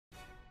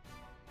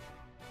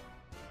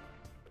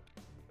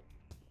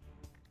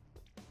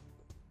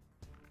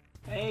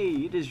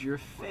Hey, it is your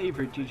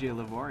favorite DJ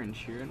Orange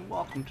here, and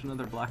welcome to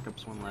another Black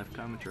Ops 1 live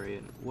commentary.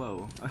 And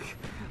whoa,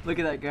 look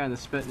at that guy on the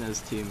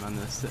Spetnaz team, on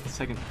the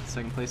second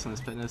place on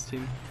the Spetnaz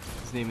team.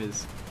 His name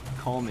is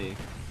Call Me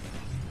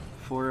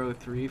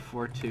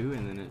 40342,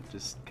 and then it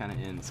just kind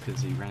of ends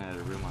because he ran out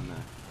of room on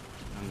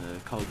the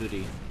Call of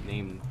Duty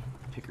name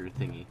picker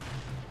thingy,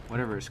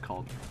 whatever it's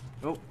called.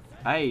 Oh,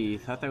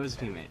 I thought that was a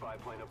teammate.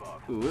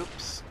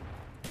 Whoops.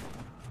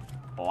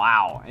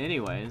 Wow.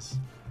 Anyways.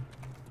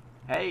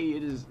 Hey,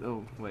 it is.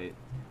 Oh, wait.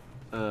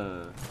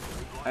 I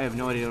have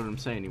no idea what I'm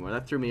saying anymore.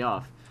 That threw me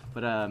off.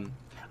 But,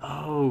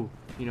 oh,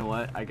 you know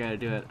what? I gotta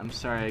do it. I'm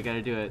sorry, I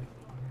gotta do it.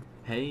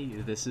 Hey,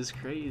 this is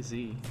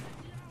crazy.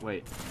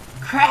 Wait.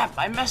 Crap!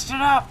 I messed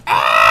it up!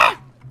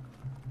 Ah!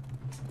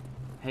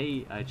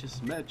 Hey, I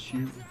just met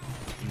you.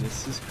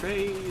 This is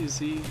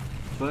crazy.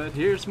 But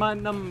here's my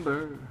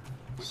number.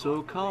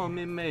 So call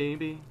me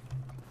maybe.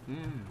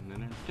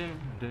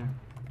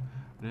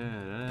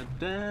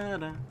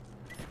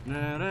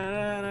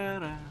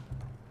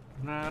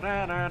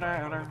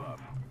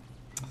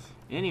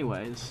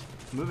 Anyways,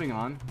 moving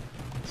on.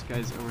 This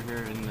guy's over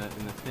here in the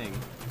thing.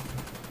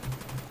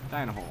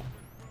 Die in a hole.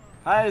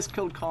 Hi, it's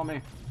killed. Call me.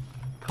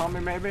 Call me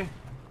maybe.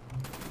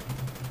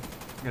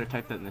 I gotta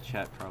type that in the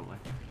chat probably.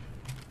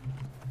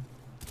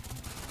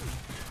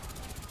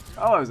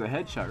 Oh, it was a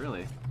headshot,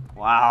 really.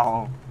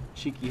 Wow,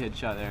 cheeky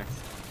headshot there.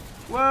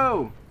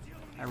 Whoa!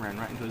 I ran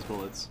right into his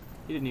bullets.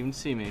 He didn't even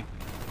see me.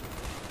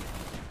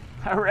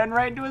 I ran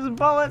right into his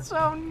bullets.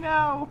 Oh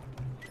no!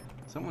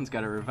 Someone's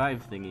got a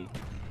revive thingy.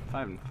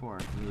 5 and 4.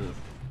 Ugh.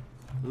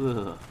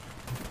 Ugh.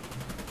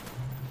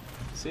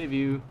 Save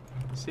you,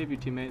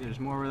 teammate. There's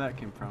more where that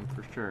came from,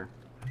 for sure.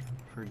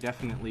 For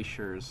definitely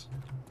sure's.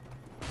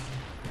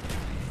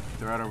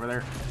 They're out over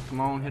there.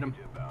 Come on, hit him.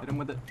 Hit him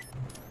with it.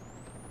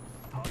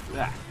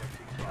 Ah.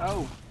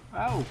 Oh.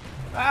 Oh.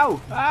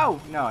 Ow.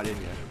 Ow. No, I didn't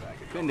get it.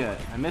 Couldn't do it.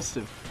 I missed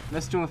him.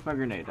 Missed him with my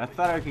grenade. I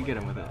thought I could get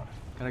him with it.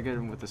 Gotta get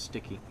him with a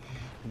sticky.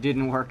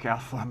 Didn't work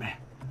out for me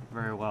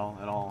very well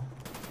at all.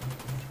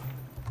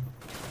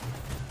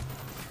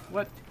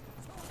 What?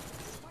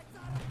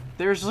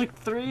 There's like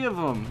 3 of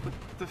them. What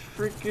the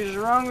frick is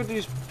wrong with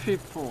these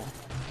people?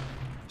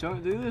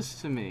 Don't do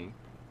this to me.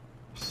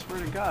 I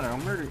swear to God, I'll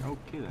murder.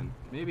 Okay then.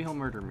 Maybe he'll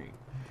murder me.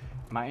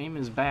 My aim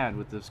is bad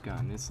with this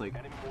gun. It's like,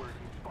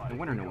 no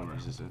wonder no one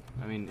uses it.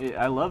 I mean,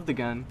 I love the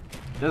gun.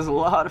 It does a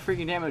lot of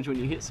freaking damage when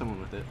you hit someone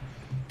with it.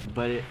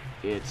 But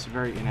it's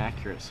very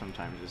inaccurate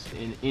sometimes. It's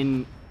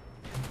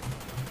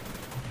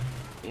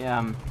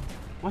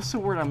what's the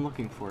word I'm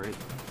looking for? It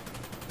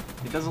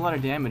does a lot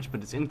of damage,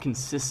 but it's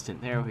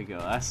inconsistent. There we go.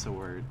 That's the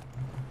word.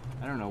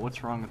 I don't know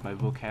what's wrong with my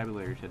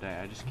vocabulary today.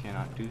 I just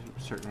cannot do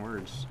certain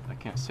words. I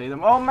can't say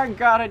them. Oh my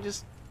God! I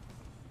just.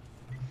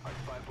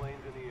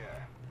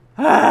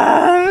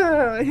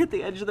 I hit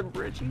the edge of the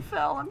bridge and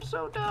fell. I'm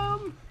so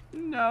dumb.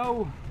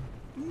 No.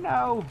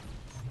 No.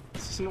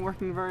 This isn't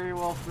working very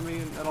well for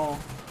me at all.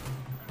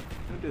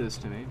 Don't do this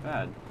to me.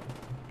 Bad.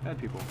 Bad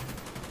people.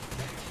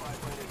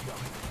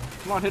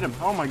 Come on, hit him.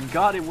 Oh my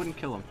God, it wouldn't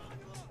kill him.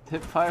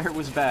 Hip fire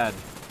was bad.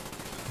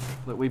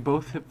 But we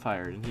both hip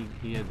fired, and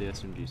he had the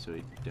SMG, so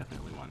he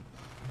definitely won.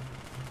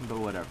 But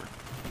whatever.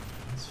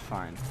 It's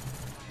fine.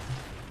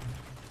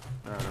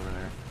 They're out over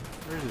there.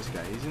 Where's this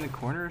guy? He's in the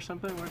corner or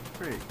something? What the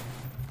freak?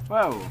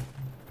 Whoa!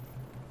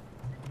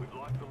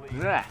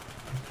 Ah!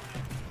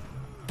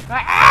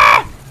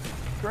 Ah!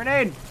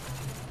 Grenade!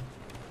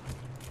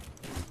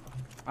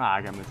 Ah,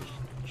 I got him with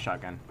a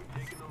shotgun.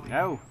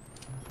 No!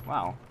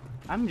 Wow.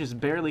 I'm just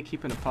barely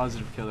keeping a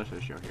positive killer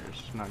ratio here. It's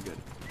just not good.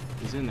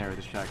 He's in there with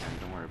a shotgun.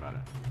 Don't worry about it.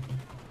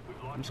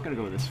 I'm just gonna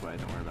go this way.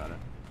 Don't worry about it.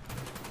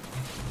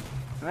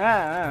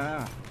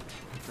 Ah!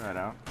 Try it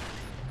out.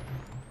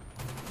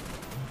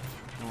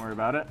 Don't worry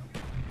about it.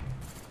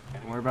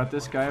 Don't worry about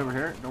this guy over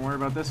here. Don't worry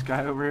about this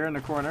guy over here in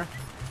the corner.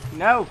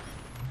 No!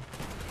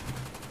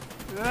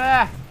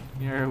 Ah!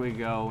 Here we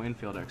go.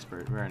 Infield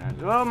expert. Very nice.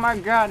 Oh my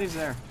God, he's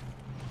there.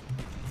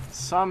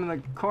 Some in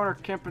the corner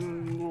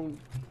camping little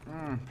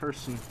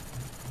person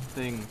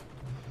thing.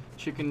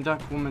 Chicken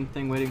duck woman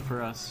thing waiting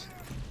for us.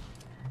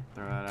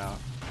 Throw that out.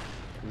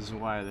 This is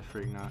why the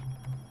freak not.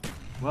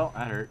 Well,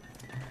 that hurt.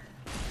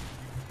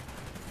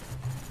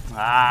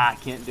 Ah, I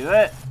can't do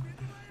it.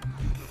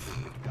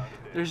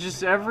 There's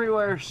just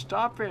everywhere.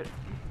 Stop it.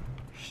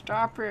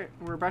 Stop it.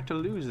 We're about to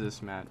lose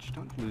this match.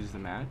 Don't lose the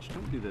match.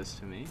 Don't do this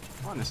to me.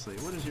 Honestly,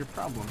 what is your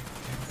problem?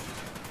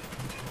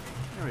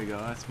 There we go.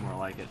 That's more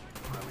like it.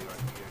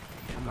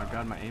 Oh my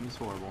God, my aim is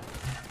horrible.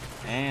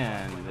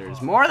 And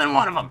there's more than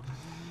one of them.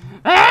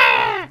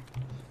 Ah!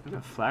 I've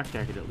got flak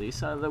jacket at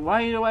least.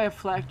 Why do I have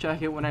flak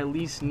jacket when I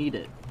least need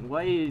it?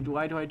 Why do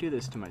I do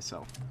this to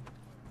myself?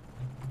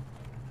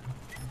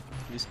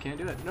 I just can't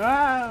do it.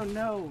 No,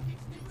 no.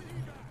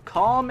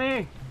 Call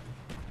me.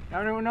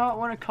 I don't not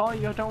want to call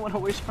you. I don't want to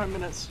waste my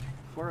minutes.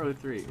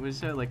 403. Was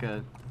that like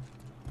a?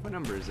 What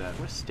number is that?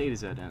 What state is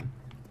that in?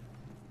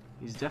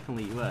 He's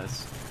definitely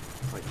U.S.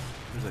 Like,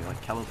 was it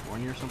like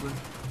California or something?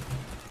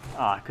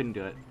 Ah, I couldn't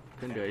do it.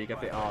 Couldn't do it. You got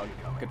the AUG.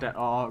 Got that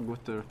AUG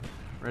with the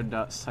red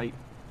dot sight.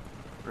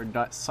 Or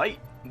dot sight.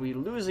 We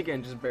lose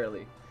again, just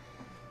barely.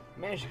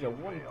 Managed to get a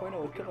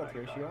 1.0 kill-off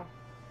ratio.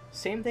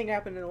 Same thing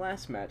happened in the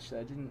last match that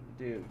I didn't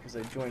do because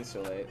I joined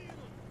so late.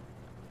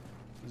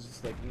 It was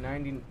just like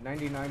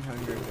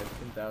 9,900 to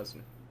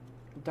 10,000.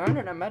 Darn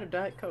it, I'm out of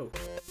Diet Coke.